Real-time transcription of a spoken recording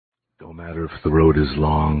Don't matter if the road is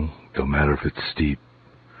long, don't matter if it's steep,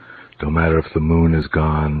 don't matter if the moon is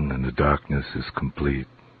gone and the darkness is complete.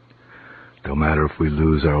 Don't matter if we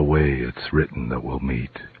lose our way, it's written that we'll meet.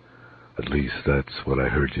 At least that's what I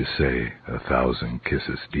heard you say, 1,000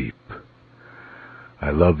 kisses deep. I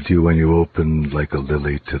loved you when you opened like a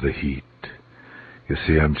lily to the heat. You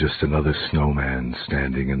see, I'm just another snowman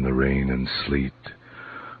standing in the rain and sleet,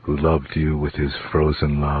 who loved you with his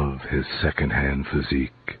frozen love, his second-hand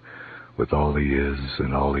physique, with all he is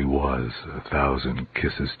and all he was, 1,000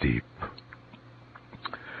 kisses deep.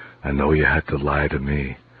 I know you had to lie to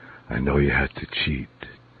me. I know you had to cheat.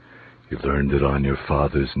 You learned it on your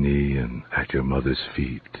father's knee and at your mother's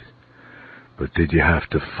feet. But did you have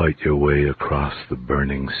to fight your way across the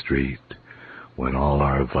burning street when all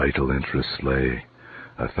our vital interests lay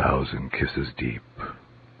 1,000 kisses deep?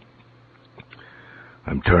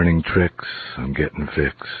 I'm turning tricks, I'm getting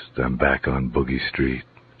fixed, I'm back on Boogie Street.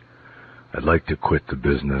 I'd like to quit the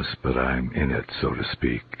business, but I'm in it, so to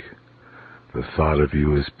speak. The thought of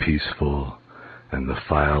you is peaceful, and the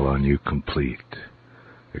file on you complete,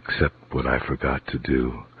 except what I forgot to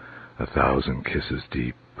do, 1,000 kisses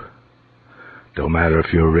deep. Don't matter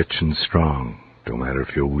if you're rich and strong, don't matter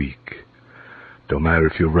if you're weak, don't matter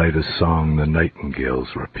if you write a song the nightingales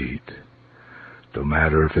repeat, don't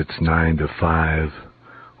matter if it's 9 to 5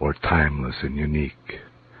 or timeless and unique,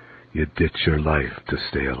 you ditch your life to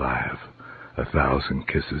stay alive, 1,000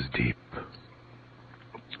 kisses deep.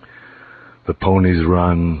 The ponies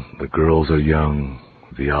run, the girls are young,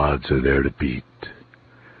 the odds are there to beat.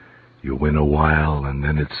 You win a while and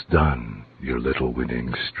then it's done, your little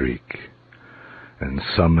winning streak. And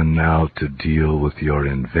summon now to deal with your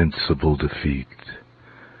invincible defeat.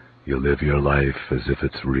 You live your life as if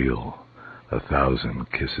it's real, 1,000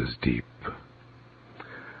 kisses deep.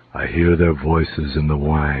 I hear their voices in the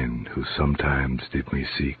wine who sometimes did me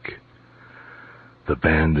seek. The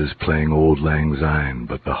band is playing Auld Lang Syne,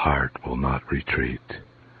 but the heart will not retreat.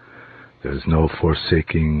 There's no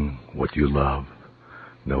forsaking what you love,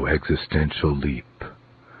 no existential leap,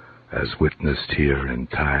 as witnessed here in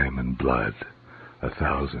time and blood,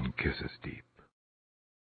 1,000 kisses deep.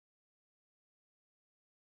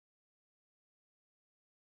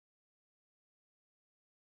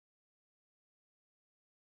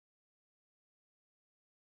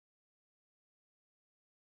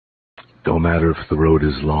 Don't matter if the road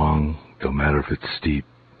is long, don't matter if it's steep,